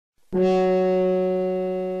I'm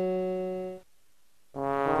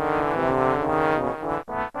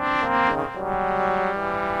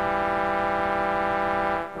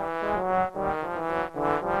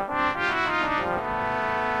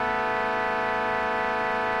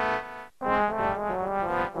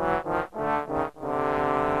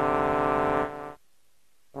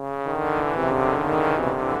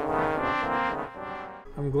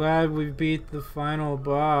glad we beat the final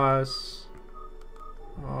boss.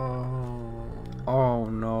 Oh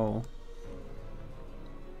no.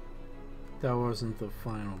 That wasn't the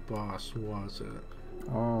final boss, was it?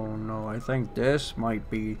 Oh no, I think this might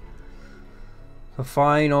be the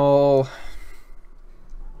final.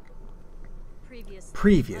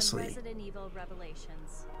 Previously. On Resident Evil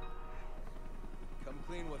Revelations. Come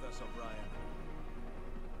clean with us, O'Brien.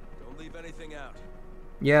 Don't leave anything out.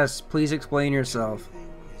 Yes, please explain yourself. Everything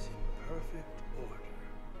is in perfect order.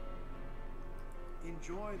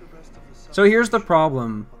 Enjoy the rest of the So here's the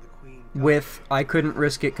problem on the Queen with I couldn't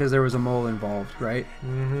risk it because there was a mole involved, right?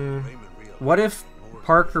 Mm-hmm. What if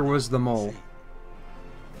Parker was the mole?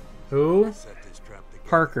 Who?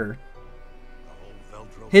 Parker.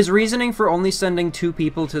 His reasoning for only sending 2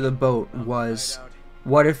 people to the boat was,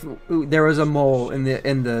 what if there was a mole in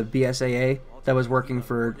the BSAA that was working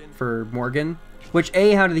for Morgan? Which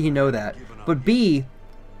A, how did he know that? But B,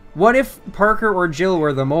 what if Parker or Jill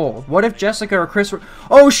were the mole? What if Jessica or Chris were...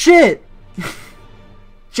 Oh shit!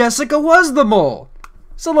 Jessica was the mole!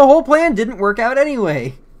 So the whole plan didn't work out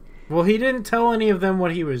anyway. Well, he didn't tell any of them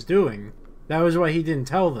what he was doing. That was why he didn't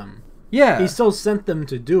tell them. Yeah. He still sent them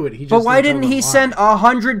to do it. He just but why didn't he send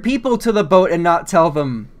 100 people to the boat and not tell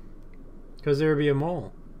them? Because there would be a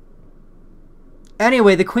mole.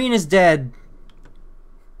 Anyway, the Queen is dead.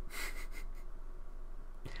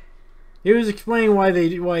 He was explaining why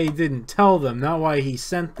he didn't tell them, not why he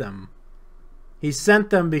sent them. He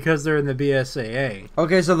sent them because they're in the BSAA.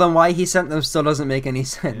 Okay, so then why he sent them still doesn't make any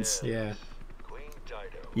sense. Yeah. Queen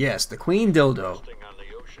Dido. Yes, the Queen Dildo. Resting on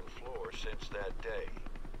the ocean floor since that day.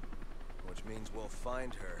 Which means we'll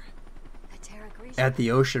find her. At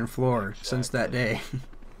the ocean floor since that day.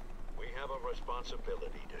 We have a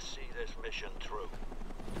responsibility to see this mission through.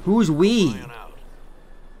 Who's we? Flying out.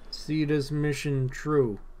 See this mission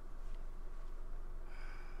true.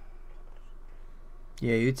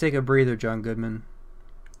 Yeah, you take a breather, John Goodman.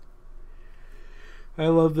 I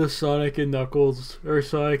love the Sonic and Knuckles, or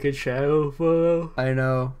Sonic and Shadow photo. I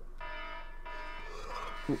know.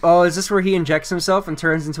 Oh, is this where he injects himself and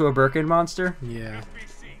turns into a Birkin monster? Yeah.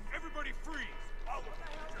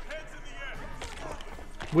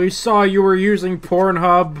 We saw you were using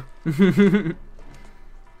Pornhub.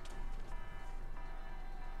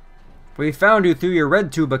 We found you through your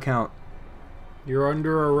RedTube account. You're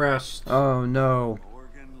under arrest. Oh no.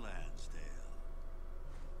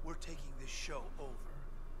 We're taking this show over.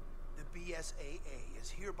 The BSAA is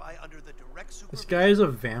hereby under the direct supervision. This guy is a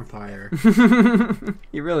vampire.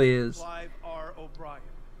 He really is. Clive R. O'Brien,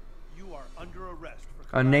 you are under arrest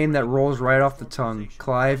for A name that rolls right off the tongue.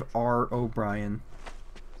 Clive R. O'Brien.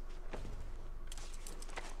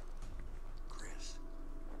 Chris,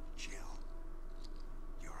 Jill,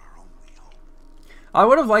 you're our only hope. I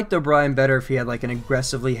would have liked O'Brien better if he had like an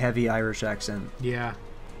aggressively heavy Irish accent. Yeah.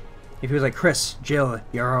 If he was like, Chris, Jill,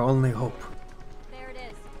 you're our only hope. There it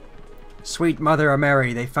is. Sweet Mother of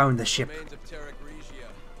Mary, they found the ship. Remains of Terra Grigia.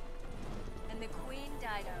 And the Queen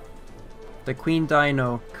Dido. The Queen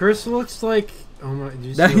Dino. Chris looks like... Oh my... Did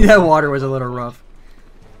you That, see that water was a little rough.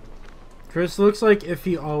 Chris looks like if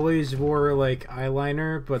he always wore like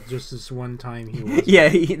eyeliner, but just this one time he was. Yeah,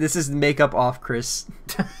 this is makeup off, Chris.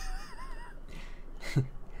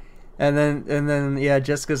 and then yeah,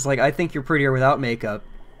 Jessica's like, I think you're prettier without makeup.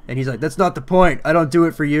 And he's like, that's not the point. I don't do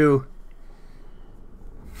it for you.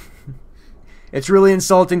 It's really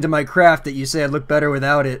insulting to my craft that you say I look better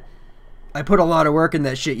without it. I put a lot of work in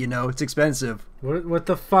that shit, you know. It's expensive. What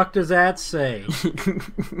the fuck does that say?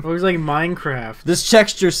 It looks like Minecraft. This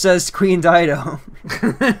texture says Queen Dido.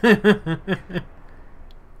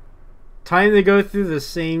 Time to go through the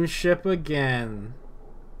same ship again.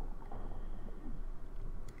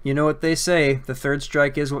 You know what they say, the third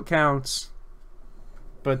strike is what counts.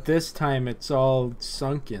 But this time it's all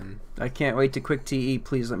sunken. I can't wait to quick TE.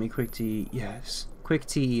 Please let me quick TE. Yes. Quick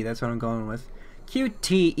TE, that's what I'm going with.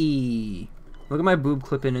 QTE. Look at my boob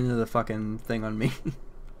clipping into the fucking thing on me.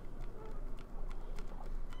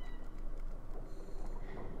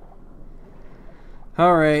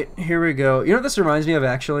 Alright, here we go. You know what this reminds me of,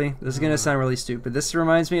 actually? This is gonna sound really stupid. This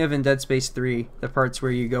reminds me of in Dead Space 3, the parts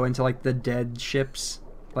where you go into, like, the dead ships.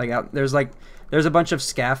 Like, out there's a bunch of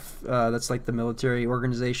SCAF, that's like the military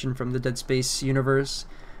organization from the Dead Space universe.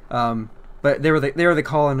 But they were the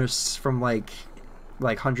colonists from like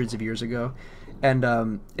hundreds of years ago,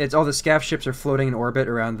 and it's all the scav ships are floating in orbit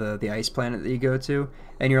around the ice planet that you go to,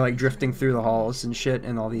 and you're like drifting through the halls and shit,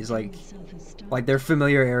 and all these like they're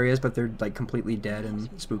familiar areas, but they're like completely dead and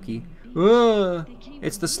spooky.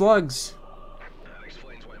 It's the slugs. That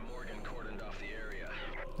explains why Morgan cordoned off the area.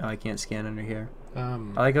 Oh, I can't scan under here. I I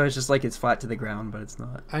like how it's just like it's flat to the ground, but it's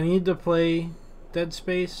not. need to play Dead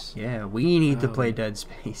Space. Yeah, we need to play Dead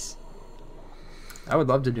Space. I would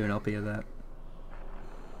love to do an LP of that.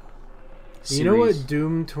 You know what Series.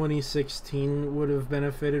 Doom 2016 would have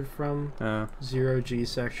benefited from? Zero G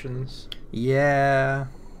sections. Yeah.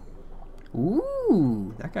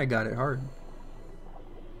 Ooh, that guy got it hard.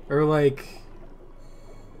 Or like,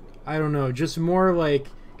 I don't know, just more like,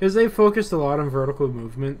 because they focused a lot on vertical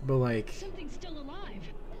movement, but like, Something's still alive.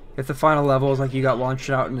 If the final level is like you got launched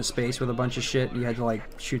out into space with a bunch of shit, and you had to like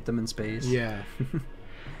shoot them in space. yeah.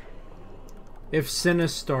 If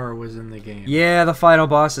Sinistar was in the game, Yeah, the final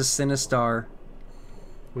boss is Sinistar.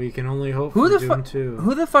 we can only hope Who for the Doom fuck? 2.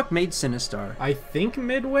 Who the fuck made Sinistar? I think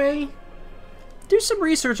Midway? Do some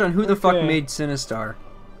research on who the fuck Okay. made Sinistar.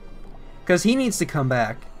 Because he needs to come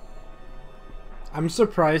back. I'm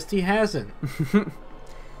surprised he hasn't.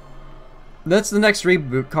 That's the next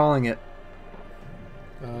reboot, calling it.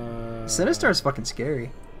 Uh, Sinistar's fucking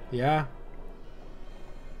scary. Yeah.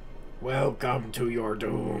 Welcome to your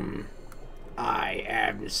doom. I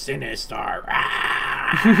am Sinistar.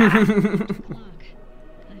 Look.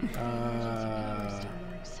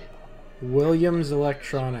 Williams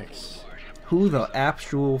Electronics. Who the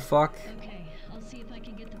actual fuck? Okay, I'll see if I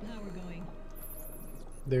can get the power going.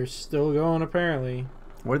 They're still going apparently.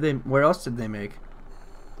 What else did they make?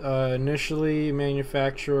 Initially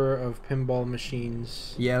manufacturer of pinball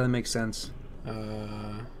machines. Yeah, that makes sense.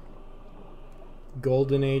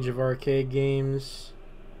 Golden age of arcade games.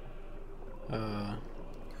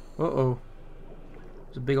 Uh-oh.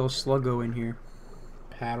 There's a big old sluggo in here.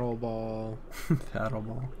 Paddleball,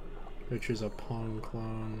 Paddleball. which is a Pong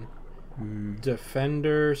clone. Hmm.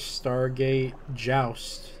 Defender, Stargate,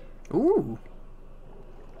 Joust. Ooh.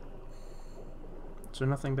 Is there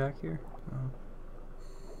nothing back here? Oh.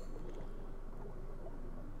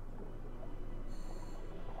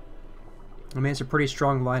 I mean, it's a pretty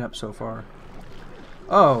strong lineup so far.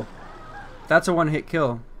 Oh. That's a one-hit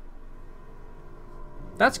kill.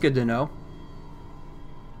 That's good to know.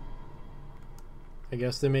 I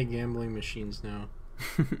guess they make gambling machines now.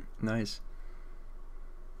 Nice.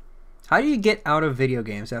 How do you get out of video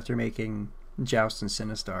games after making Joust and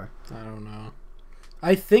Sinistar? I don't know.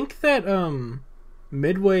 I think that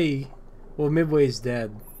Midway, well, Midway's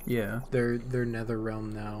dead. Yeah. They're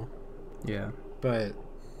NetherRealm now, Yeah. but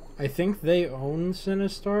I think they own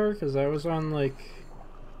Sinistar because I was on like,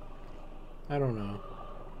 I don't know.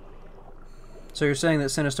 So you're saying that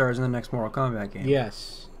Sinistar is in the next Mortal Kombat game?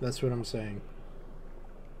 Yes, that's what I'm saying.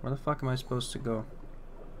 Where the fuck am I supposed to go?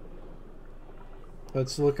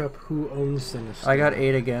 Let's look up who owns Sinistar. I got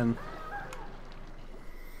 8 again.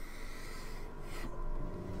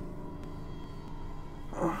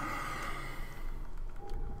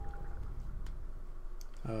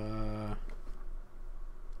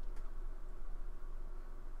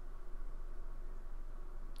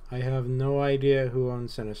 I have no idea who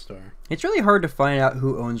owns Sinistar. It's really hard to find out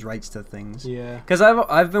who owns rights to things. Yeah. Because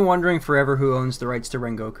I've been wondering forever who owns the rights to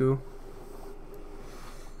Rengoku.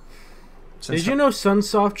 Did you know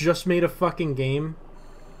Sunsoft just made a fucking game?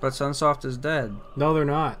 But Sunsoft is dead. No, they're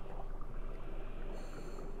not.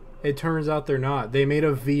 It turns out they're not. They made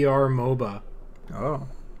a VR MOBA Oh.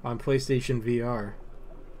 on PlayStation VR.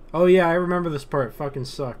 Oh yeah, I remember this part. It fucking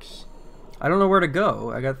sucks. I don't know where to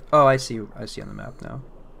go. Oh, I see on the map now.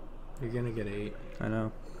 You're gonna get 8. I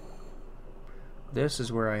know. This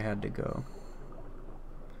is where I had to go.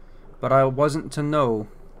 But I wasn't to know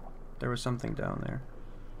there was something down there.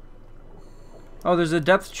 Oh, there's a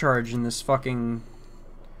depth charge in this fucking...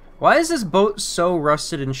 Why is this boat so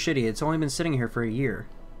rusted and shitty? It's only been sitting here for a year.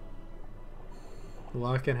 A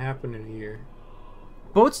lot can happen in a year.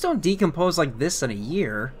 Boats don't decompose like this in a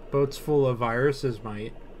year. Boats full of viruses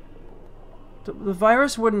might. The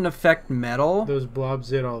virus wouldn't affect metal. Those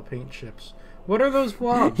blobs ate all the paint chips. What are those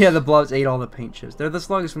blobs? Yeah, the blobs ate all the paint chips. They're the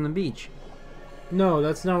slugs from the beach. No,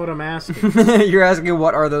 that's not what I'm asking. You're asking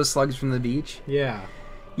what are those slugs from the beach? Yeah.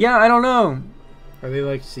 Yeah, I don't know. Are they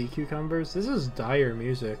like sea cucumbers? This is dire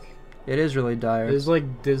music. It is really dire. It's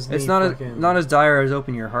like Disney. It's not fucking... not as dire as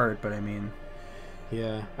Open Your Heart, but I mean...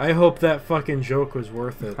 Yeah. I hope that fucking joke was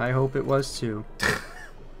worth it. I hope it was too.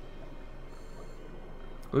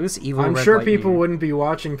 Look at this evil I'm red sure light people here. wouldn't be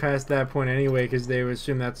watching past that point anyway because they would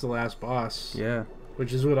assume that's the last boss. Yeah.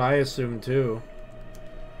 Which is what I assumed too.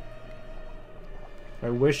 I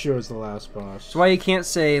wish it was the last boss. That's why you can't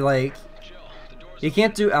say, like... You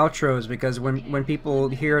can't do outros, because when people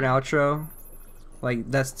hear an outro, like,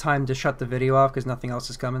 that's time to shut the video off because nothing else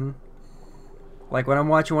is coming. Like, when I'm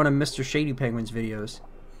watching one of Mr. Shady Penguin's videos,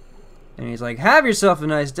 and he's like, "Have yourself a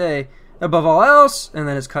nice day, above all else," and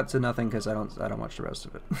then it's cut to nothing because I don't watch the rest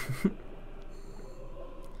of it.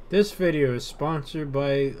 This video is sponsored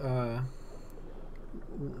by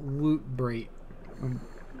Loot Brate.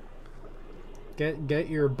 Get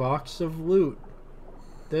your box of loot.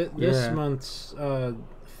 This month's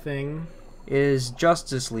thing is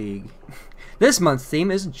Justice League. This month's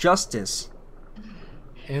theme is Justice.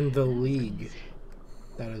 And the League.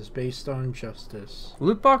 That is based on justice.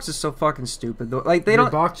 Loot box is so fucking stupid though. Like they Your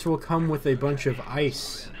don't. box will come with a bunch of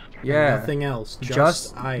ice. Yeah. Nothing else.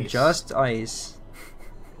 Just ice. Just ice.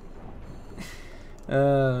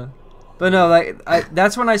 But no, like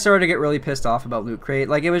that's when I started to get really pissed off about Loot Crate.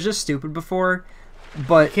 Like it was just stupid before,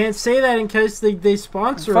 but you can't say that in case they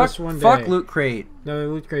sponsor us one day. Fuck Loot Crate. No,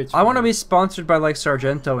 Loot Crate's I want to be sponsored by like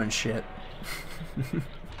Sargento and shit.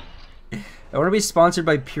 I want to be sponsored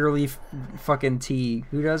by Pure Leaf fucking tea.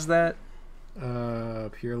 Who does that?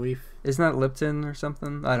 Pure Leaf. Isn't that Lipton or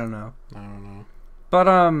something? I don't know. I don't know. But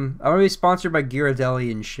I want to be sponsored by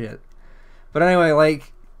Ghirardelli and shit. But anyway,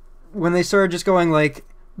 like when they started just going like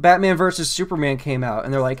Batman versus Superman came out,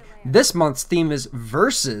 and they're like, this month's theme is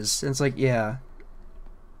versus. And it's like, yeah.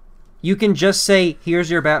 You can just say, here's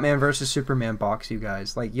your Batman versus Superman box, you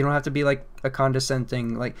guys. Like, you don't have to be like a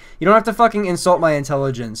condescending, like, you don't have to fucking insult my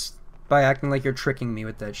intelligence by acting like you're tricking me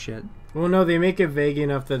with that shit. Well, no, they make it vague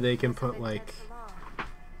enough that they can put like...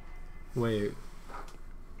 Wait.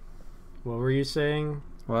 What were you saying?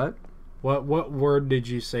 What? What word did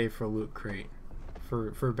you say for Loot Crate?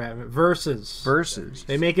 For Batman versus. Versus.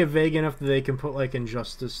 They make it vague enough that they can put like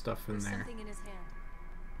Injustice stuff in there. Something in his hand.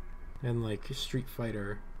 And like Street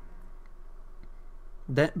Fighter.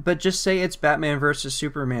 But just say it's Batman versus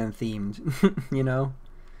Superman themed, you know?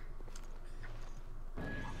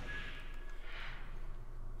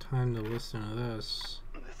 Time to listen to this.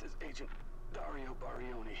 This is Agent Dario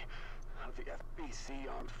Barioni of the FBC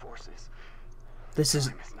Armed Forces. This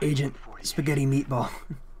is Agent Spaghetti Meatball.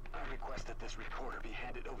 I request that this recorder be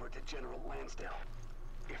handed over to General Lansdale.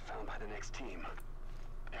 If found by the next team,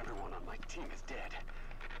 everyone on my team is dead.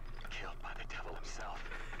 Killed by the devil himself.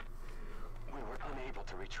 We were unable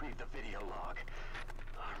to retrieve the video log.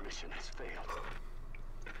 Our mission has failed.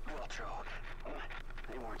 Weltro,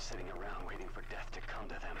 they weren't sitting around waiting for death to come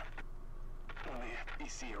to them. When the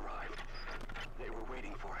FBC arrived, they were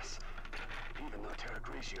waiting for us, even though Terra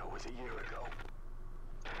Grigio was a year ago.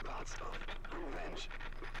 Thoughts of revenge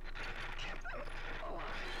kept them alive.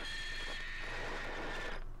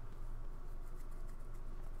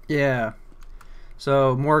 Yeah.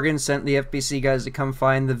 So Morgan sent the FBC guys to come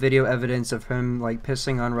find the video evidence of him like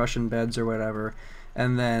pissing on Russian beds or whatever,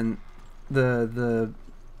 and then the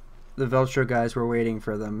Veltro guys were waiting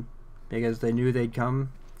for them because they knew they'd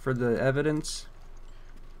come for the evidence.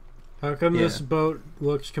 How come this boat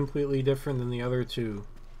looks completely different than the other two?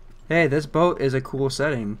 Hey, this boat is a cool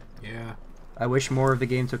setting. Yeah. I wish more of the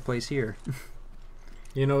game took place here.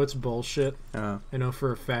 You know it's bullshit. I know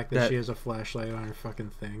for a fact that she has a flashlight on her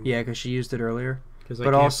fucking thing. Yeah, because she used it earlier. Because I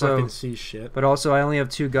can't fucking see shit. But also, I only have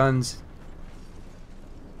 2 guns.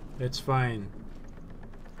 It's fine.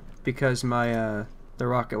 Because my the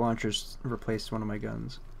rocket launchers replaced one of my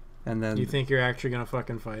guns, and then. Do you think you're actually gonna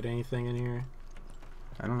fucking fight anything in here?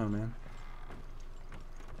 I don't know, man.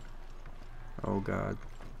 Oh god,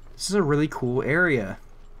 this is a really cool area.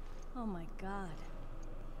 Oh my god.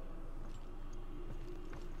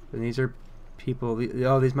 And these are people.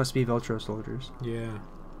 Oh, these must be Veltro soldiers. Yeah.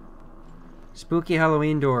 Spooky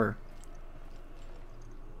Halloween door.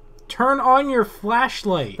 Turn on your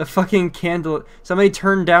flashlight. The fucking candle. Somebody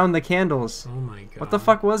turned down the candles. Oh my god. What the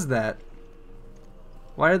fuck was that?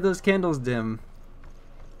 Why did those candles dim?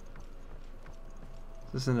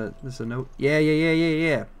 Is this a note?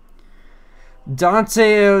 Yeah.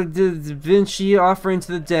 Dante da Vinci offering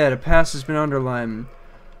to the dead. A pass has been underlined.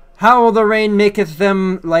 How the rain maketh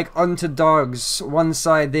them like unto dogs. One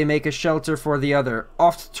side they make a shelter for the other.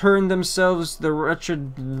 Oft turn themselves the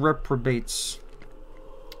wretched reprobates.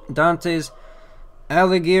 Dante's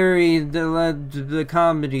Alighieri the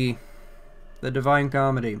comedy. The Divine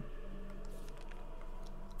Comedy.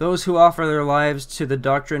 Those who offer their lives to the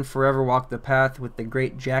doctrine forever walk the path with the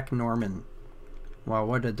great Jack Norman. Wow,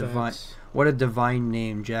 what a divine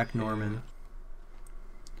name, Jack Norman.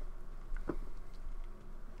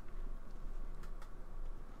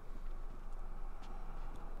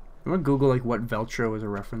 I'm gonna Google like what Veltro is a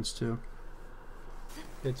reference to.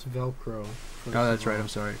 It's Velcro. Oh, that's right. I'm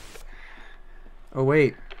sorry. Oh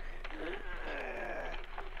wait.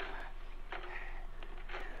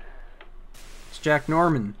 It's Jack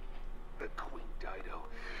Norman. The Queen Dido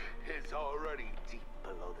is already deep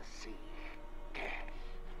below the sea.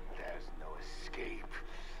 There's no escape,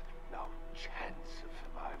 no chance of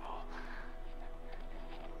survival.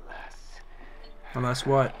 Unless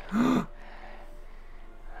what?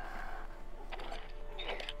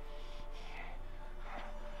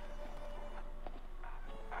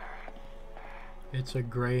 It's a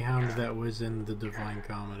greyhound that was in the Divine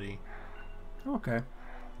Comedy Okay.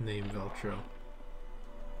 named Veltro.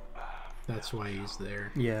 That's why he's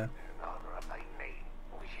there. Yeah. In honor of thy name,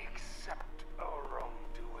 we accept our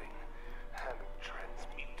wrongdoing and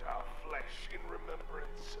transmute our flesh in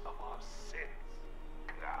remembrance of our sins.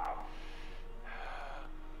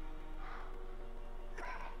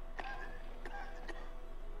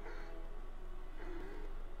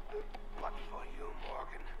 But for you,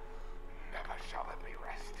 Morgan, never shall there be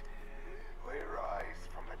rest. We rise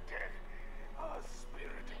from the dead, a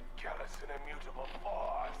spirit callous and immutable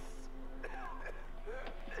force.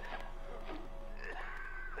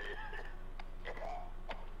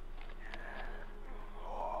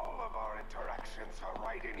 All of our interactions are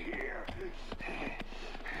right in here.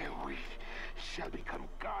 We shall become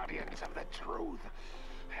guardians of the truth.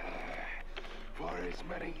 For as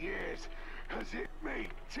many years as it may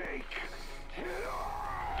take.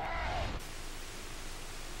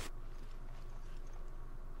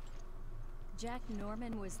 Jack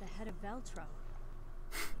Norman was the head of Veltro.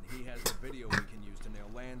 And he has the video we can use to nail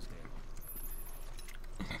Lansdale.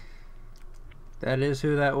 That is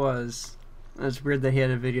who that was. It's weird that he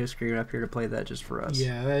had a video screen up here to play that just for us.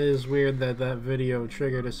 Yeah, that is weird that that video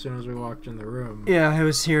triggered as soon as we walked in the room. Yeah, it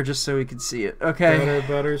was here just so we could see it. Okay.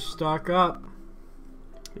 Better stock up.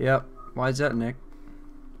 Yep. Why is that, Nick?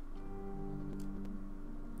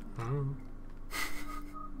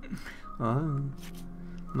 Oh.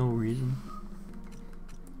 No reason.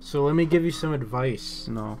 So let me give you some advice.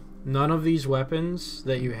 No. None of these weapons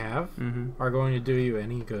that you have are going to do you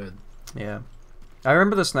any good. Yeah. I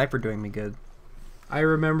remember the sniper doing me good. I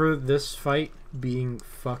remember this fight being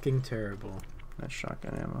fucking terrible. That's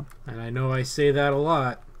shotgun ammo. And I know I say that a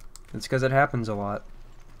lot, It's because it happens a lot.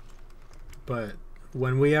 but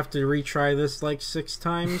when we have to retry this like 6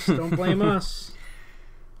 times, don't blame us.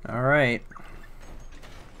 Alright.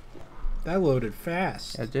 That loaded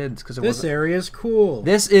fast. It did. It's because it This wasn't... area's cool.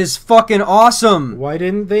 This is fucking awesome! Why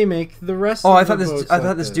didn't they make the rest Oh, of I the thought this. boats I like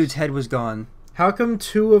thought this dude's head was gone. How come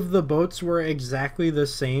 2 of the boats were exactly the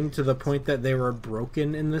same to the point that they were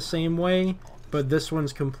broken in the same way, but this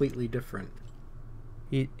one's completely different?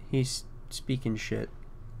 He's speaking shit,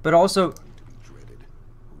 but also To be dreaded,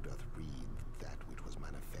 who doth read that which was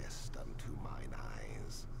manifest unto mine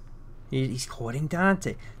eyes. he's quoting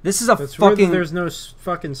Dante. This is a That's weird that fucking. there's no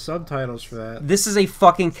fucking subtitles for that. This is a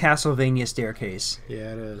fucking Castlevania staircase.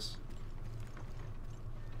 Yeah, it is.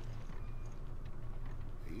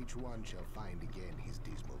 Each one shall find again his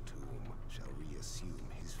dismal tomb, shall reassume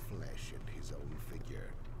his flesh and his own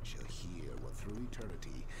figure, shall hear what through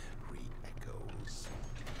eternity re-echoes.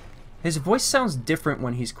 His voice sounds different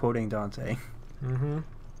when he's quoting Dante. Mm-hmm.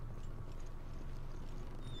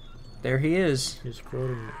 There he is. He's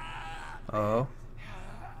quoting it. Oh.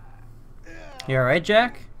 You alright,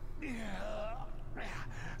 Jack?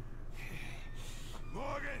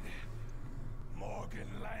 Morgan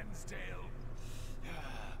Lansdale.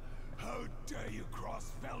 How dare you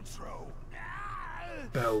cross Veltro?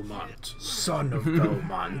 Belmont, son of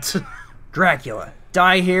Belmont. Dracula,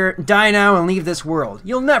 die here, die now and leave this world.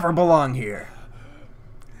 You'll never belong here.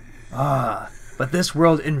 Ah, but this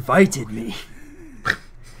world invited me.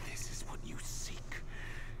 This is what you seek,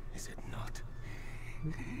 is it not?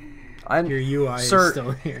 I'm, Your UI Sir- is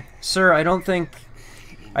still here. Sir, I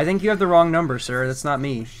think you have the wrong number, sir. That's not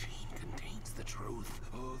me. Contains the truth.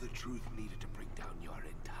 Oh, the truth needed to bring down your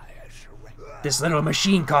entire charade. This little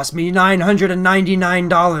machine cost me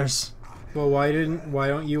 $999. Well, why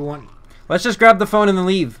don't you want... Let's just grab the phone and then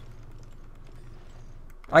leave.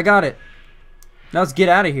 I got it. Now let's get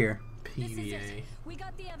out of here. This is it. PVA? We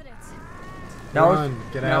got the evidence. Now Run,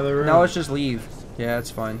 get out of the room. Now let's just leave. Yeah, it's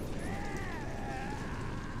fine.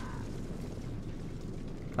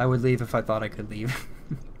 I would leave if I thought I could leave.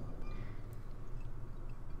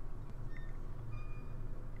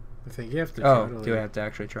 I think you have to Oh, totally... do I have to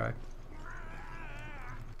actually try?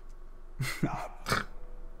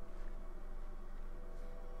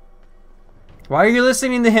 Why are you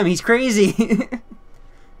listening to him? He's crazy.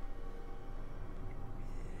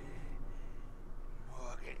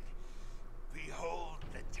 Morgan,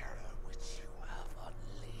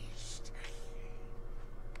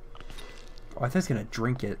 Oh, I thought he was gonna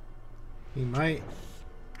drink it. He might.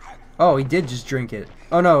 Oh, he did just drink it.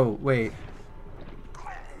 Oh no, wait.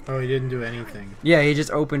 Oh, he didn't do anything. Yeah, he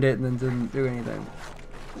just opened it and then didn't do anything.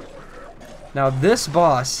 Now this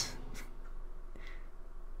boss...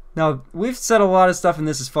 Now, we've said a lot of stuff and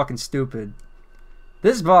this is fucking stupid.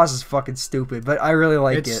 This boss is fucking stupid, but I really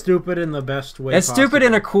like it. It's stupid in the best way It's possible. stupid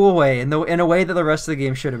in a cool way, in a way that the rest of the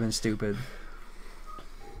game should have been stupid.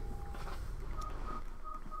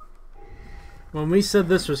 When we said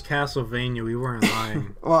this was Castlevania, we weren't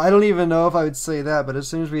lying. Well, I don't even know if I would say that, but as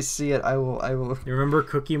soon as we see it, I will. You remember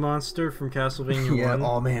Cookie Monster from Castlevania Yeah. 1?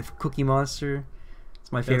 Oh man, Cookie Monster.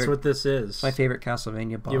 It's my favorite. That's what this is. My favorite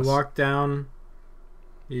Castlevania boss. You walk down.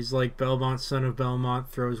 He's like Belmont, son of Belmont,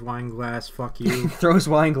 throws wine glass, fuck you. Throws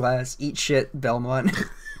wine glass, eat shit, Belmont.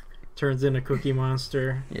 Turns into Cookie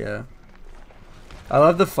Monster. Yeah. I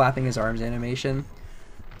love the flapping his arms animation.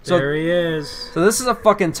 So, There he is. So this is a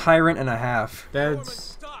fucking tyrant and a half. That's...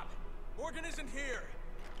 Stop! Morgan isn't here!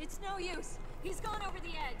 It's no use. He's gone over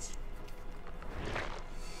the edge.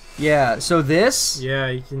 Yeah, so this... Yeah,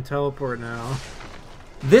 you can teleport now.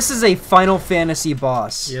 This is a Final Fantasy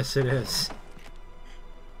boss. Yes, it is.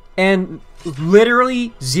 And literally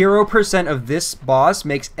 0% of this boss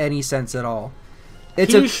makes any sense at all.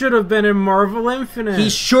 He should have been in Marvel Infinite. He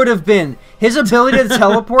should have been. His ability to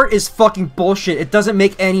teleport is fucking bullshit. It doesn't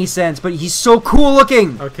make any sense, but he's so cool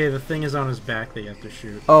looking. Okay, the thing is on his back that you have to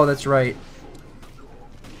shoot. Oh, that's right.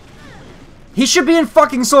 He should be in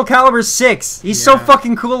fucking Soul Calibur 6. He's so Yeah.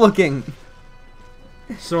 fucking cool looking.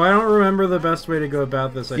 So I don't remember the best way to go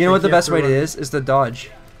about this. You know what the best way to is? Is to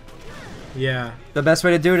dodge. Yeah. The best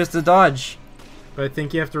way to do it is to dodge. But I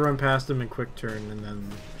think you have to run past him in quick turn and then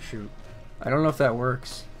shoot. I don't know if that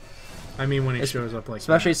works. I mean when he shows up like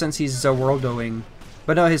Especially that. since he's a world going.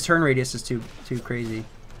 But no, his turn radius is too crazy.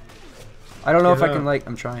 I don't know if Get I can up. like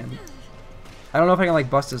I'm trying. I don't know if I can like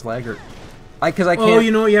bust his leg or cuz I can't. Oh,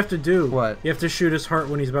 you know what you have to do? What? You have to shoot his heart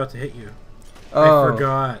when he's about to hit you. Oh. I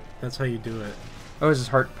forgot. That's how you do it. Oh, does his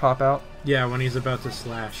heart pop out? Yeah, when he's about to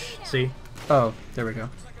slash. See? Oh, there we go.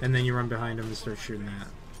 And then you run behind him and start shooting that.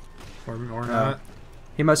 Or not.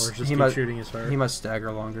 He Or must just he keep must shooting his heart. he must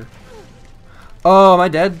stagger longer. Oh, am I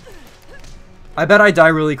dead? I bet I die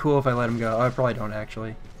really cool if I let him go. Oh, I probably don't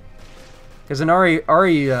actually. Because in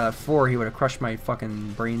RE4 he would have crushed my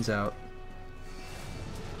fucking brains out.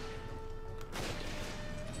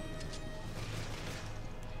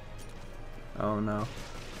 Oh no.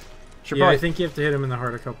 Should Yeah, probably I think you have to hit him in the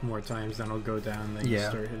heart a couple more times, then it'll go down, then you Yeah.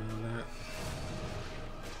 start hitting him with that.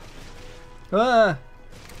 Ah!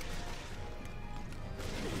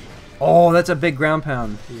 Oh, that's a big ground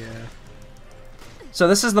pound. Yeah. So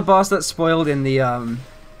this is the boss that's spoiled in the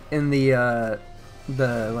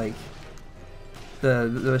like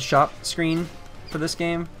the shop screen for this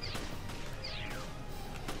game.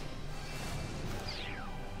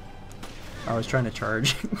 I was trying to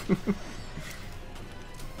charge.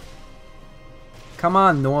 Come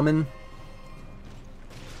on, Norman.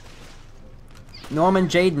 Norman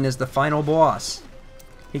Jaden is the final boss.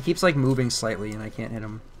 He keeps like moving slightly and I can't hit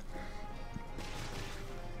him.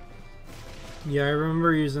 Yeah, I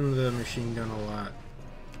remember using the machine gun a lot.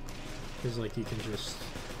 Because, like, you can just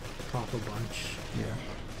pop a bunch. Yeah.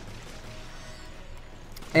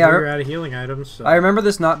 Yeah, you're out of healing items, so... I remember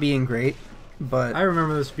this not being great, but... I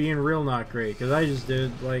remember this being real not great, because I just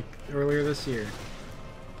did it, like, earlier this year.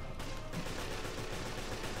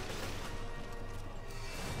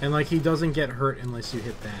 And, like, he doesn't get hurt unless you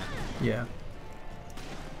hit that. Yeah.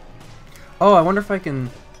 Oh, I wonder if I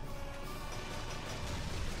can...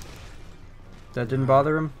 That didn't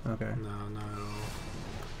bother him? Okay. No, not at all.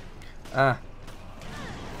 Ah.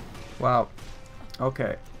 Wow.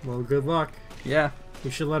 Okay. Well, good luck. Yeah.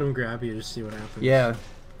 You should let him grab you, just see what happens. Yeah.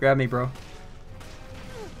 Grab me, bro.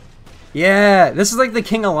 Yeah! This is like the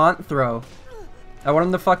King Allant throw. I want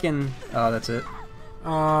him to fucking... Oh, that's it.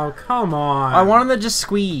 Oh, come on. I want him to just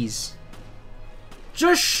squeeze.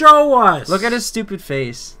 Just show us! Look at his stupid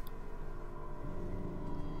face.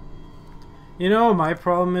 You know what my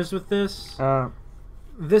problem is with this?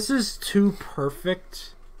 This is too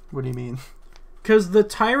perfect. What do you mean? Because the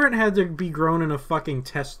tyrant had to be grown in a fucking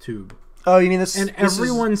test tube. Oh, you mean this? And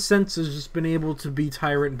everyone since has just been able to be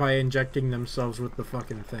tyrant by injecting themselves with the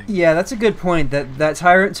fucking thing. Yeah, that's a good point. That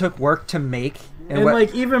tyrant took work to make. And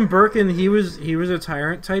like even Birkin, he was a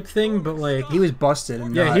tyrant type thing, but like he was busted.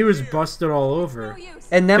 And yeah, he was busted all over.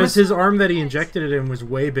 And because his arm that he injected it in was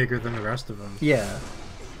way bigger than the rest of them. Yeah,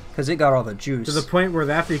 because it got all the juice to the point where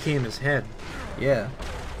that became his head. Yeah.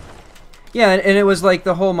 Yeah, and it was like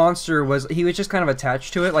the whole monster was, he was just kind of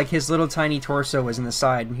attached to it, like his little tiny torso was in the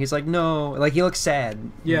side, and he's like, no, like he looks sad.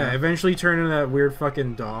 Yeah, you know? eventually turned into that weird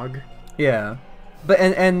fucking dog. Yeah. But,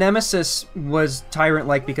 and Nemesis was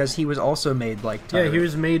Tyrant-like because he was also made like Tyrant. Yeah, he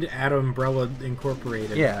was made at Umbrella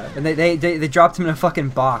Incorporated. Yeah, and they dropped him in a fucking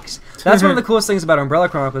box. That's one of the coolest things about Umbrella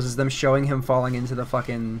Chronicles is them showing him falling into the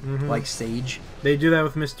fucking, like, stage. They do that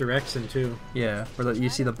with Mr. Exon, too. Yeah, where you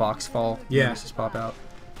see the box fall, yeah, Nemesis pop out.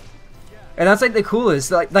 And that's like the coolest,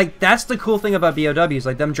 like that's the cool thing about BOWs,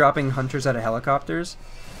 like them dropping hunters out of helicopters.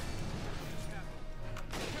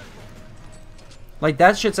 Like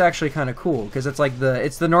that shit's actually kind of cool because it's like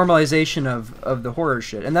it's the normalization of the horror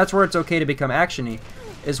shit, and that's where it's okay to become actiony,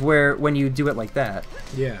 is where when you do it like that.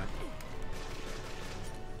 Yeah.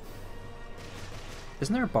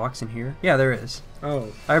 Isn't there a box in here? Yeah, there is.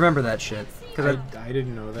 Oh. I remember that shit because I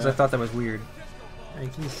didn't know that. Because I thought that was weird. I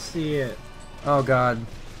can see it. Oh god.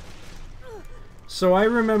 So I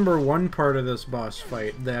remember one part of this boss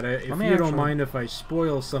fight that if you don't mind if I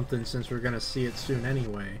spoil something, since we're gonna see it soon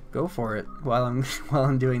anyway. Go for it while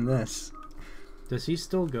I'm doing this. Does he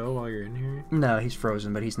still go while you're in here? No, he's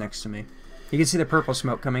frozen, but he's next to me. You can see the purple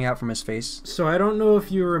smoke coming out from his face. So I don't know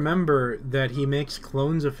if you remember that he makes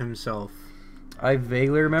clones of himself. I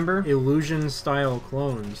vaguely remember. Illusion style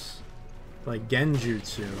clones. Like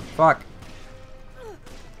Genjutsu. Fuck.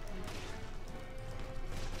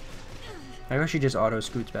 I wish he just auto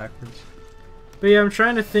scoots backwards. But yeah, I'm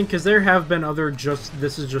trying to think, because there have been other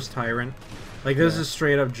this is just Tyrant. Like, this is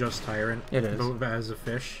straight up just Tyrant. It is. But as a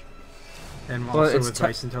fish. And also with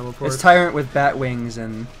Bison teleports. It's Tyrant with bat wings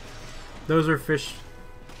and... Those are fish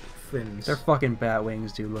fins. They're fucking bat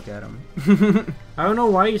wings, dude. Look at him. I don't know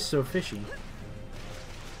why he's so fishy.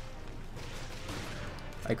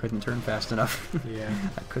 I couldn't turn fast enough. Yeah.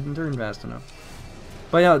 I couldn't turn fast enough.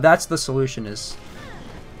 But no, that's the solution is...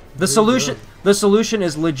 The solution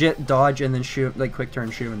is legit dodge and then shoot, like quick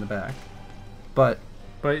turn, shoot him in the back. But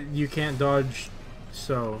you can't dodge,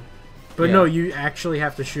 so. But yeah. No, you actually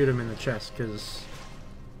have to shoot him in the chest, because.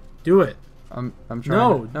 Do it. I'm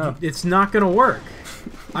trying. No, it's not gonna work.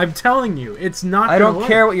 I'm telling you, it's not. I gonna don't work.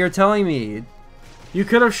 care what you're telling me. You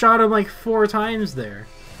could have shot him like 4 times there.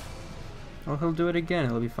 Well, he'll do it again.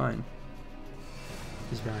 It'll be fine.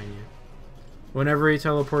 He's behind you. Whenever he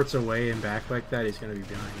teleports away and back like that, he's gonna be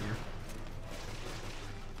behind you.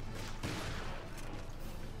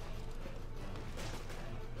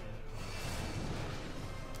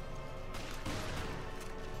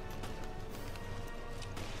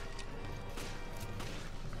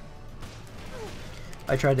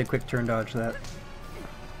 I tried to quick turn dodge that.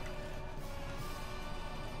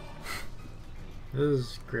 This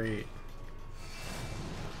is great.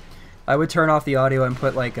 I would turn off the audio and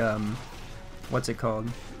put like what's it called?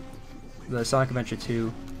 The Sonic Adventure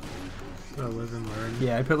 2. Oh, Live and Learn.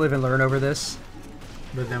 Yeah, I put Live and Learn over this.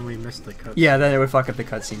 But then we missed the cutscene. Yeah, then it would fuck up the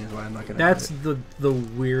cutscene is why I'm not gonna. That's the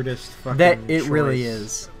weirdest fucking. That it choice. really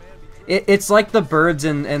is. It's like the birds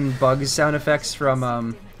and bugs sound effects from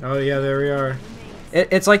Oh yeah, there we are.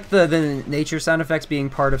 It's like the nature sound effects being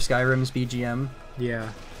part of Skyrim's BGM. Yeah.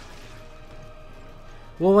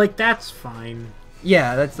 Well, like that's fine.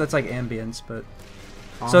 Yeah, that's like ambience, but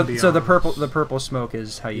Ambiance. so the purple smoke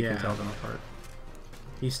is how you can tell them apart.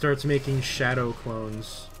 He starts making shadow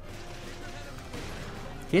clones.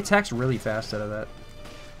 He attacks really fast out of that.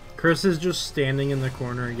 Chris is just standing in the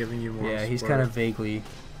corner and giving you more. Yeah, he's support. kind of vaguely.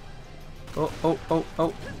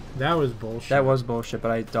 Oh! That was bullshit. That was bullshit,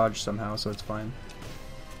 but I dodged somehow, so it's fine.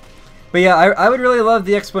 But yeah, I would really love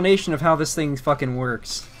the explanation of how this thing fucking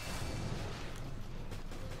works.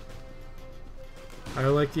 I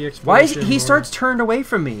like the explanation. Why is he more. starts turned away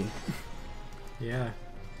from me? Yeah.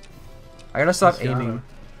 I gotta stop He's aiming. gotta.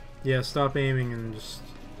 Yeah, stop aiming and just.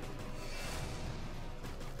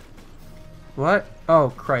 What?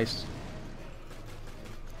 Oh Christ!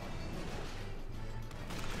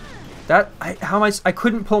 I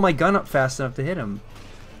couldn't pull my gun up fast enough to hit him.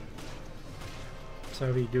 That's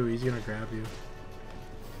how he do. He's gonna grab you.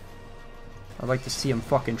 I'd like to see him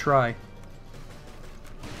fucking try.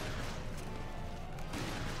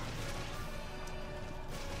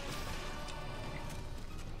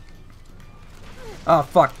 Oh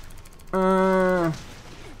fuck.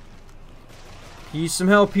 Need some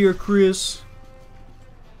help here, Chris.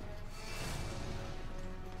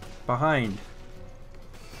 Behind.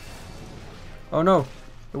 Oh no,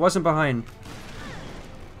 it wasn't behind.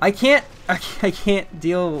 I can't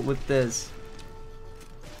deal with this.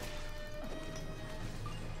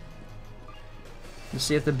 Let's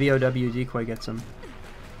see if the BOW decoy gets him.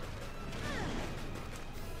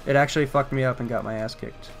 It actually fucked me up and got my ass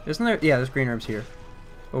kicked. Isn't there? Yeah, there's green herbs here.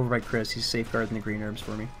 Over by Chris. He's safeguarding the green herbs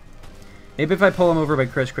for me. Maybe if I pull him over by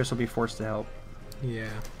Chris, Chris will be forced to help. Yeah.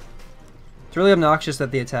 It's really obnoxious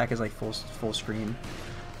that the attack is like full screen.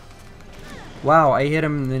 Wow, I hit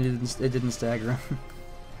him and it didn't stagger him.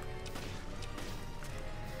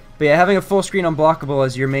 But yeah, having a full screen unblockable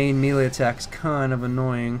as your main melee attack is kind of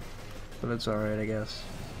annoying. But it's alright, I guess.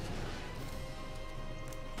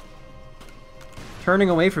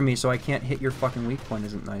 Turning away from me so I can't hit your fucking weak point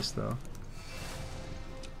isn't nice, though.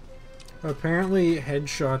 Apparently,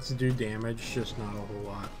 headshots do damage, just not a whole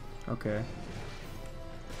lot. Okay.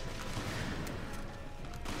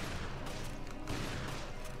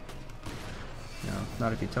 No,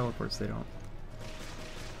 not if he teleports, they don't.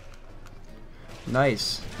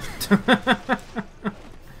 Nice.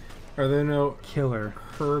 Are there no Killer.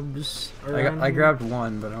 herbs around I here? grabbed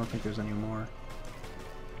one, but I don't think there's any more.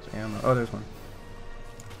 There's ammo. Oh, there's one.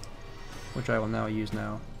 Which I will now use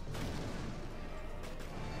now.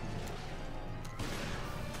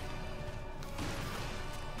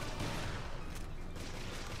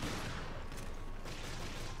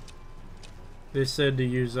 They said to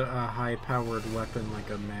use a high-powered weapon like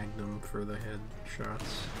a magnum for the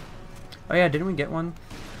headshots. Oh yeah, didn't we get one?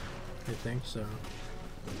 I think so.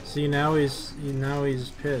 See, now he's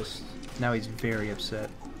pissed. Now he's very upset.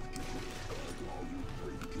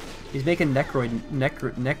 He's making necroid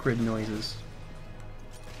noises.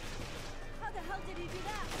 How the hell did he do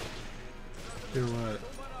that? Do what?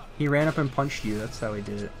 He ran up and punched you. That's how he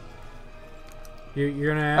did it.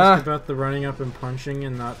 You're gonna ask about the running up and punching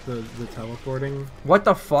and not the teleporting? What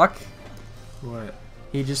the fuck? What?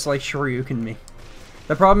 He just like Shoryuken me.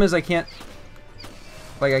 The problem is I can't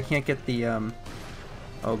get the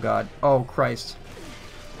oh god. Oh Christ.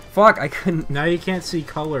 Fuck, I couldn't. Now you can't see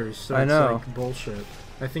colors, so I it's know. like bullshit.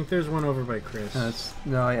 I think there's one over by Chris.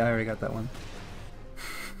 No, I already got that one.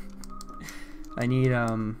 I need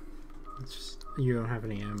It's just, you don't have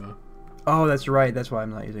any ammo. oh, that's right. That's why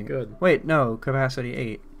I'm not using it. Good. Wait, no, capacity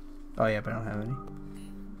 8. Oh yeah, but I don't have any.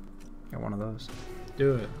 Got one of those.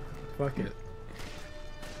 Do it. Fuck it.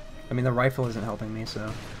 I mean, the rifle isn't helping me,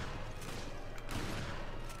 so.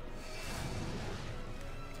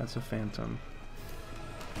 That's a phantom.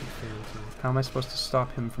 Phantom. How am I supposed to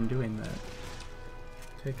stop him from doing that?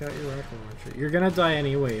 Take out your rifle launcher. You're gonna die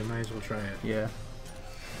anyway, you might as well try it. Yeah.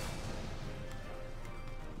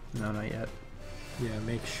 No, not yet. Yeah,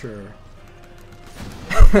 make sure.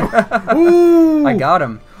 Ooh! I got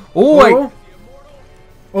him. Oh,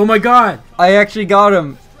 Oh my god! I actually got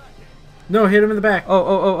him. No, hit him in the back.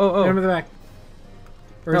 Oh. Hit him in the back.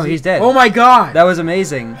 Or No, is he- he's dead. Oh my god! That was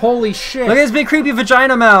amazing. Holy shit! Look at his big creepy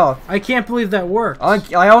vagina mouth. I can't believe that worked.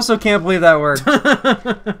 I also can't believe that worked.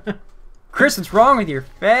 Chris, what's wrong with your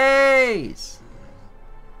face?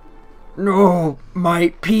 No, my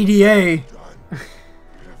PDA.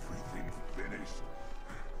 Everything finished.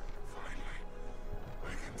 Finally,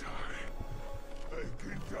 I can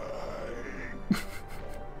die.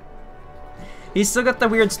 He's still got the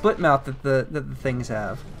weird split mouth that the things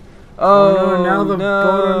have. Oh Oh, no, now the no.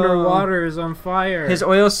 boat underwater is on fire. His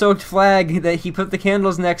oil-soaked flag that he put the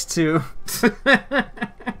candles next to.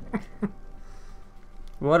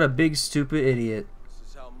 What a big stupid idiot. This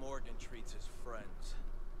is how Morgan treats his friends.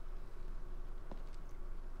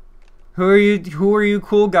 Who are you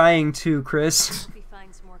cool guying to, Chris? He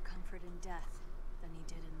finds more comfort in death than he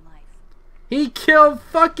did in life. He killed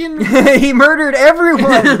fucking... He murdered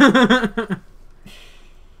everyone.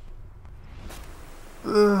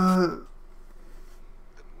 The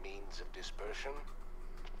means of dispersion?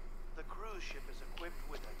 The cruise ship is equipped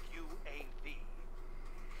with a UAV.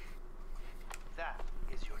 That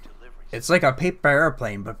is your delivery. It's like a paper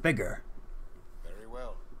airplane, but bigger. Very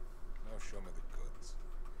well. Now show me the goods.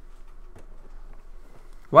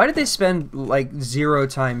 Why did they spend like 0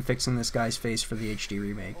 time fixing this guy's face for the HD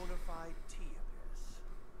remake? Bona fide tea abyss.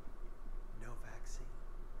 No vaccine.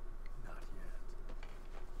 Not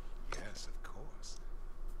yet. Yes, of course.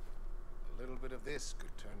 A little bit of this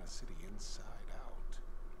could turn a city inside out.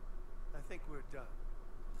 I think we're done.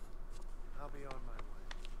 I'll be on my way.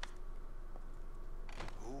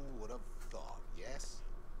 Who would have thought, yes?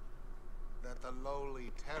 That the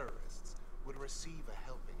lowly terrorists would receive a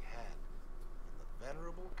helping hand from the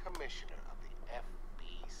venerable commissioner of the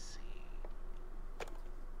FBC.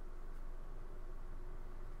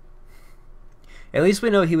 At least we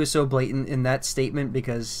know he was so blatant in that statement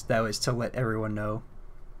because that was to let everyone know.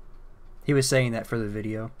 He was saying that for the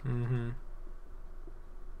video. Mm-hmm.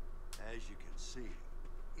 As you can see,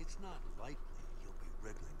 it's not likely you'll be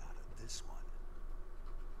wriggling out of this one.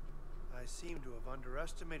 I seem to have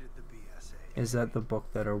underestimated the BSA. Is that the book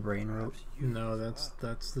that O'Brien wrote? No, that's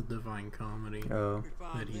the Divine Comedy Oh.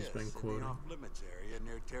 that he's been quoting. Off-limits area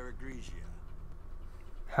near Terra Grigia.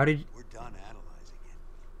 How did... We're done analyzing it,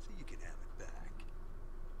 so you can have it back.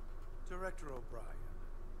 Director O'Brien,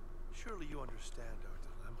 surely you understand our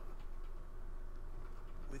dilemma.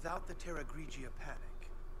 Without the Terra Grigia panic,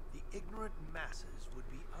 the ignorant masses would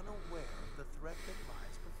be unaware of the threat that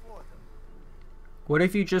lies before them. What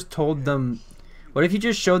if you just told them... What if you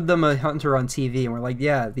just showed them a hunter on TV and were like,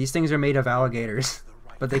 yeah, these things are made of alligators,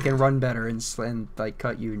 but they can run better and like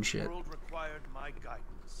cut you and shit. The world required my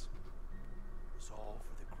guidance. It was all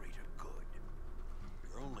for the greater good.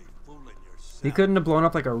 You're only fooling yourself. You couldn't have blown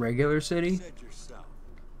up like a regular You city? said yourself,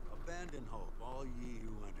 abandon hope, all ye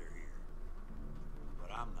who enter here.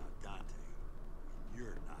 But I'm not Dante.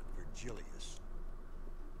 You're not Virgilius.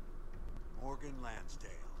 Morgan Lansdale,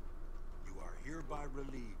 you are hereby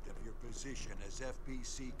relieved of your position as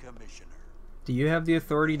FBC Commissioner. Do you have the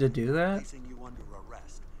authority to do that? Placing you under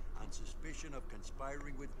arrest on suspicion of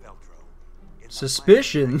conspiring with Veltro in the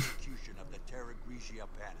Suspicion? planned execution of the Terra Grigia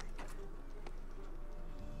panic.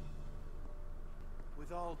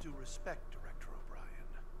 With all due respect, Director O'Brien,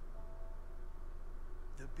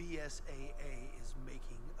 the BSAA is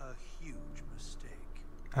making a huge mistake.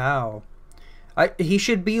 How? He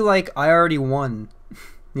should be like, I already won.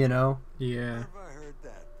 You know? Yeah. Have I heard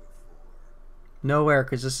that before? Nowhere,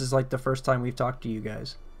 because this is like the first time we've talked to you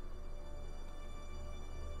guys.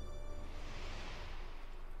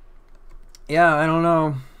 Yeah, I don't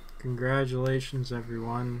know. Congratulations,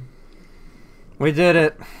 everyone. We did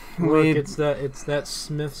it. Look, it's that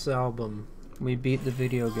Smith's album. We beat the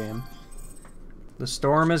video game. The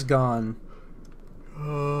storm is gone.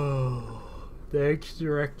 Oh, thanks,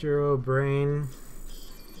 Director O'Brien,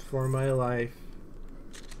 for my life.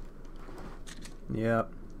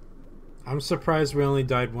 Yep. I'm surprised we only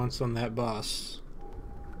died once on that boss.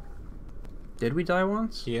 Did we die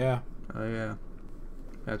once? Yeah. Oh, yeah.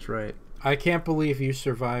 That's right. I can't believe you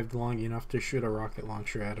survived long enough to shoot a rocket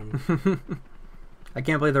launcher at him. I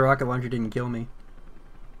can't believe the rocket launcher didn't kill me.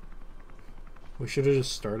 We should have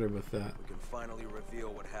just started with that. We can finally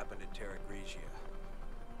reveal what happened in Terra Grigia.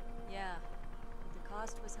 Yeah, but the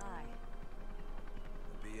cost was high.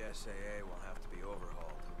 The BSAA will have to be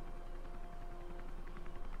overhauled.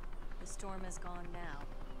 The storm is gone now.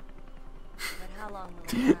 But how long will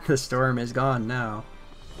it last? The storm is gone now.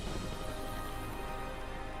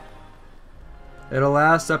 It'll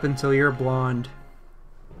last up until you're blonde.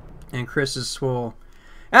 And Chris is swole.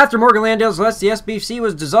 After Morgan Landale's arrest, the SBC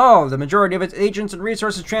was dissolved. The majority of its agents and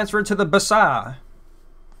resources transferred to the BSA.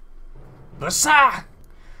 BSA!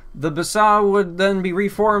 The BSA would then be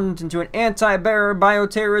reformed into an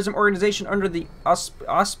anti-bioterrorism organization under the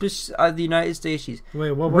auspice of the United States.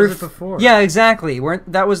 Wait, what was it before? Yeah, exactly.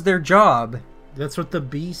 That was their job. That's what the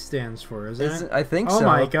B stands for, isn't it? I think so. Oh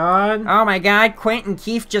my god. Oh my god, Quint and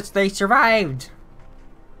Keith they survived.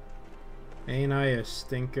 Ain't I a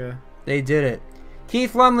stinker? They did it.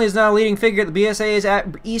 Keith Lumley is now a leading figure at the BSA's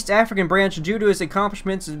East African branch due to his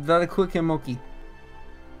accomplishments in Velikukimoki.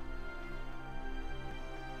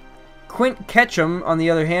 Quint Ketchum, on the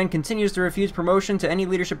other hand, continues to refuse promotion to any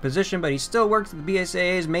leadership position, but he still works at the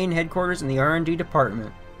BSAA's main headquarters in the R&D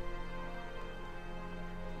department.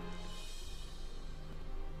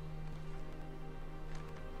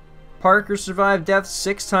 Parker survived death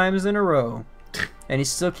 6 times in a row, and he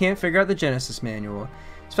still can't figure out the Genesis manual.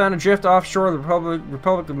 He's found adrift offshore of the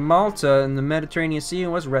Republic of Malta in the Mediterranean Sea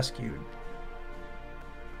and was rescued.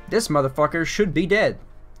 This motherfucker should be dead.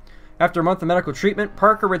 After a month of medical treatment,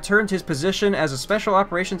 Parker returned to his position as a special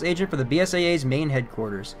operations agent for the BSAA's main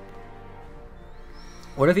headquarters.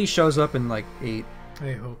 What if he shows up in like 8?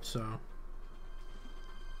 I hope so.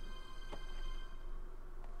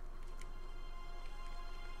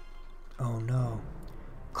 Oh no.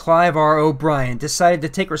 Clive R. O'Brien decided to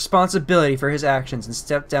take responsibility for his actions and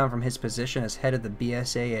stepped down from his position as head of the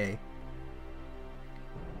BSAA.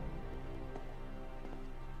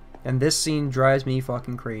 And this scene drives me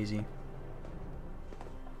fucking crazy.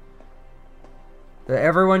 That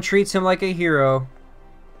everyone treats him like a hero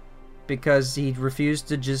because he refused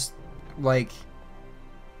to just, like,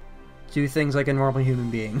 do things like a normal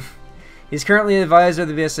human being. He's currently an advisor of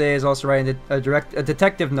the BSAA, is also writing a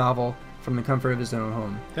detective novel from the comfort of his own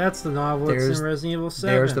home. That's the novel. It's in Resident Evil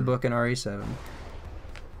 7. There's the book in RE7.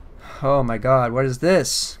 Oh my god, what is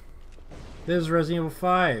this? This is Resident Evil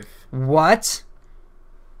 5. What?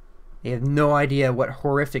 They have no idea what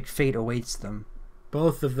horrific fate awaits them.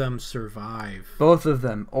 Both of them survive. Both of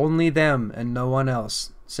them. Only them and no one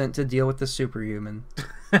else. Sent to deal with the superhuman.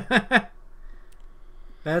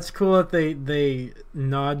 That's cool that they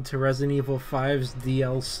nod to Resident Evil 5's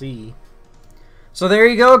DLC. So there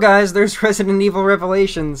you go, guys. There's Resident Evil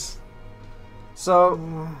Revelations.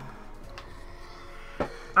 So,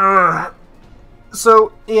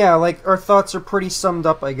 so yeah, like our thoughts are pretty summed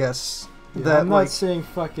up, I guess. Yeah, that I'm not like, saying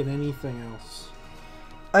fucking anything else.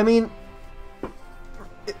 I mean,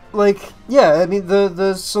 like, yeah, I mean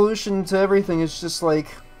the solution to everything is just like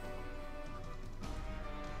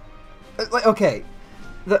okay,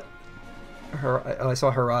 I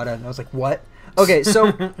saw Harada and I was like, what? Okay,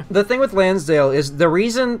 so the thing with Lansdale is the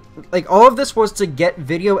reason, like, all of this was to get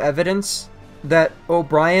video evidence that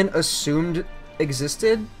O'Brien assumed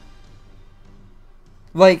existed.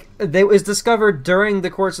 Like, it was discovered during the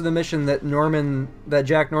course of the mission that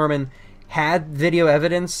Jack Norman had video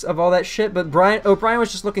evidence of all that shit, but O'Brien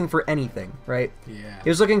was just looking for anything, right? Yeah. He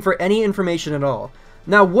was looking for any information at all.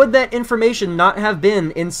 Now, would that information not have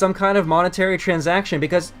been in some kind of monetary transaction?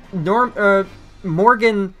 Because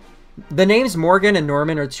Morgan... The names Morgan and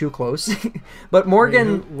Norman are too close. But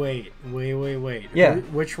Morgan... Wait. Yeah.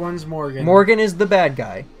 Which one's Morgan? Morgan is the bad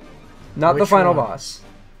guy. Not the final boss.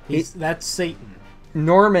 That's Satan.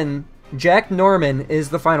 Jack Norman is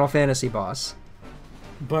the Final Fantasy boss.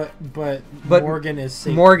 But Morgan is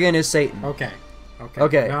Satan. Morgan is Satan. Okay.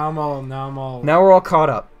 Now I'm all... Now we're all caught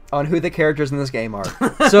up on who the characters in this game are.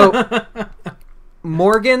 So,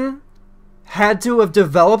 Morgan had to have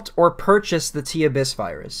developed or purchased the T-Abyss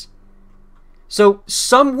virus. So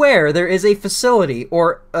somewhere there is a facility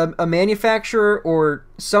or a manufacturer or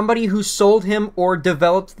somebody who sold him or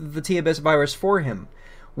developed the T-Abyss virus for him.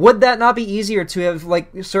 Would that not be easier to have,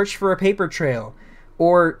 like, searched for a paper trail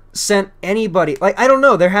or sent anybody? Like, I don't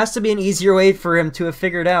know. There has to be an easier way for him to have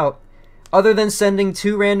figured out, other than sending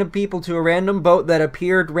 2 random people to a random boat that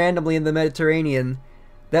appeared randomly in the Mediterranean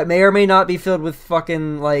that may or may not be filled with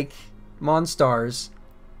fucking, like, monstars.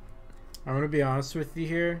 I'm gonna be honest with you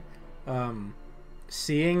here.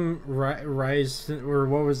 Seeing Rise, or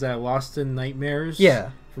what was that, Lost in Nightmares?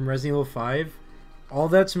 Yeah. From Resident Evil 5. All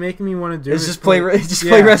that's making me want to do is just play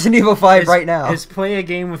Resident Evil 5 right now. Is play a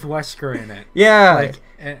game with Wesker in it. Yeah.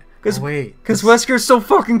 Because Wesker's so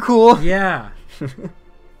fucking cool. Yeah.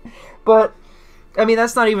 But, I mean,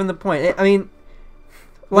 that's not even the point. I mean,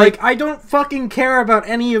 like I don't fucking care about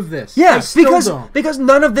any of this. Yeah, because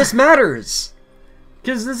none of this matters.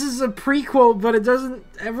 Because this is a prequel, but it doesn't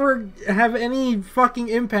ever have any fucking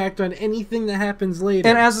impact on anything that happens later.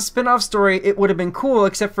 And as a spin-off story, it would have been cool,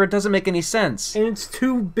 except for it doesn't make any sense. And it's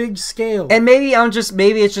too big scale. And maybe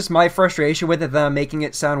it's just my frustration with it that I'm making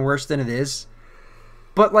it sound worse than it is.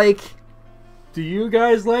 But, like... Do you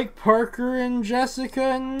guys like Parker and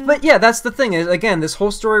Jessica? But yeah, that's the thing. Is again, this whole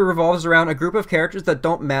story revolves around a group of characters that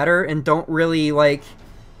don't matter and don't really, like...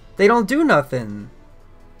 They don't do nothing.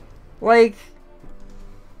 Like...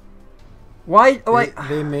 Why? Like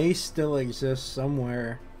they may still exist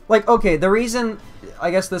somewhere. Like, okay, the reason, I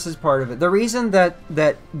guess this is part of it. The reason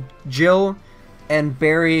that Jill and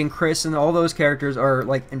Barry and Chris and all those characters are,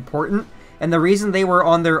 like, important, and the reason they were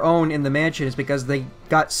on their own in the mansion is because they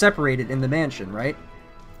got separated in the mansion, right?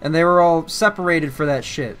 And they were all separated for that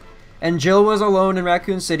shit. And Jill was alone in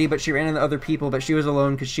Raccoon City, but she ran into other people, but she was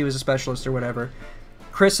alone because she was a specialist or whatever.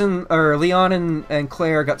 Leon and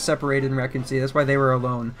Claire got separated in Raccoon City. That's why they were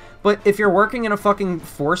alone. But if you're working in a fucking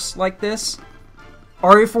force like this,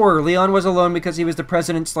 RE4, Leon was alone because he was the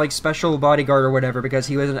president's, like, special bodyguard or whatever, because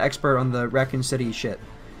he was an expert on the Raccoon City shit.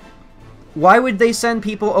 Why would they send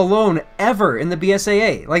people alone ever in the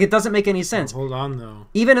BSAA? Like, it doesn't make any sense. Hold on, though.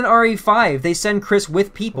 Even in RE5, they send Chris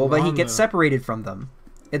with people, but he gets separated from them.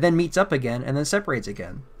 It then meets up again, and then separates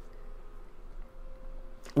again.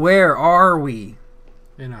 Where are we?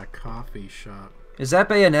 In a coffee shop. Is that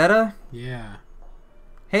Bayonetta? Yeah.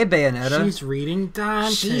 Hey, Bayonetta. She's reading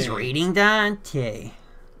Dante.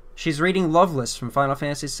 She's reading Loveless from Final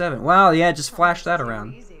Fantasy VII. Wow, yeah, just flash that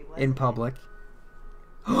around in public.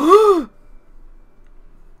 The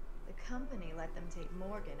company let them take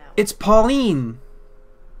Morgan out. It's Pauline.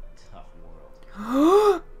 Tough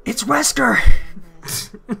world. It's Wesker.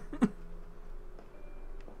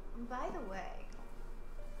 By the way,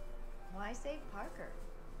 why save Parker?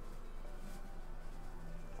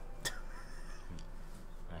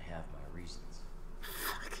 I have my reasons.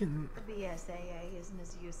 Fucking... The BSAA isn't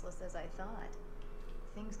as useless as I thought.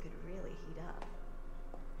 Things could really heat up.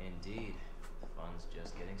 Indeed. The fun's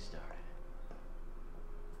just getting started.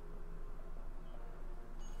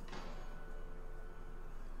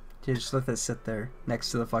 Dude, just let that sit there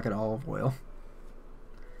next to the fucking olive oil.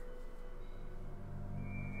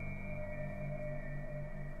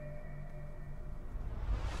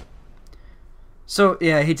 So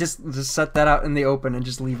yeah, he just set that out in the open and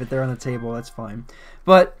just leave it there on the table. That's fine.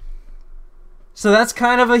 But so that's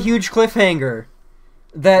kind of a huge cliffhanger.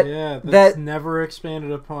 That's never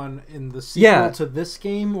expanded upon in the sequel to this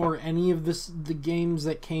game or any of the games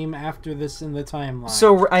that came after this in the timeline.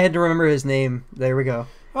 So I had to remember his name. There we go.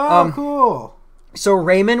 Oh, cool. So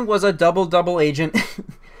Raymond was a double agent,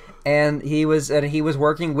 and he was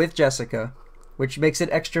working with Jessica, which makes it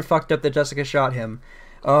extra fucked up that Jessica shot him.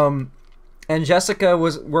 And Jessica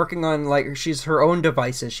was working on, like, she's her own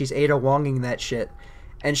devices. She's Ada Wonging that shit.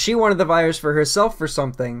 And she wanted the virus for herself for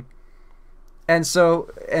something. And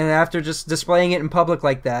so, and after just displaying it in public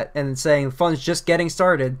like that and saying the fun's just getting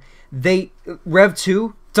started, Rev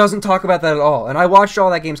 2 doesn't talk about that at all. And I watched all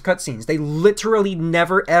that game's cutscenes. They literally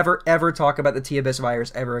never, ever, ever talk about the T-Abyss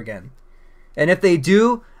virus ever again. And if they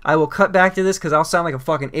do, I will cut back to this because I'll sound like a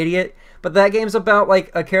fucking idiot. But that game's about,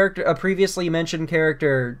 like, a previously mentioned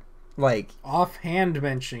character, like... Offhand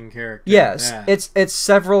mentioned character. Yes. Yeah. It's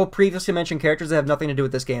several previously mentioned characters that have nothing to do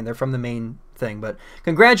with this game. They're from the main thing. But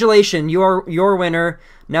congratulations, you're winner.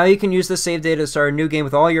 Now you can use the save data to start a new game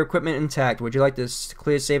with all your equipment intact. Would you like to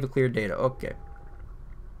save a clear data? Okay.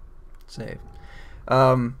 Save.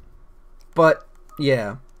 But,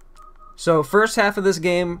 yeah. So, first half of this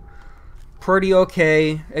game... pretty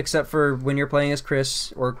okay, except for when you're playing as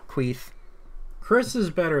Chris or Queeth. Chris is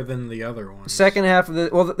better than the other ones. Second half of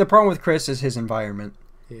the problem with Chris is his environment.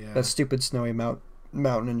 Yeah. That stupid snowy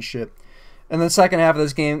mountain and shit. And the second half of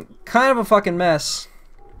this game, kind of a fucking mess.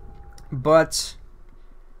 But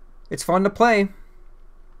it's fun to play.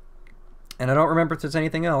 And I don't remember if there's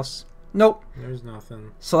anything else. Nope. There's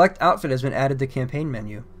nothing. Select outfit has been added to campaign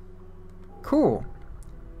menu. Cool.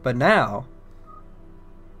 But now...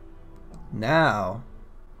 Now.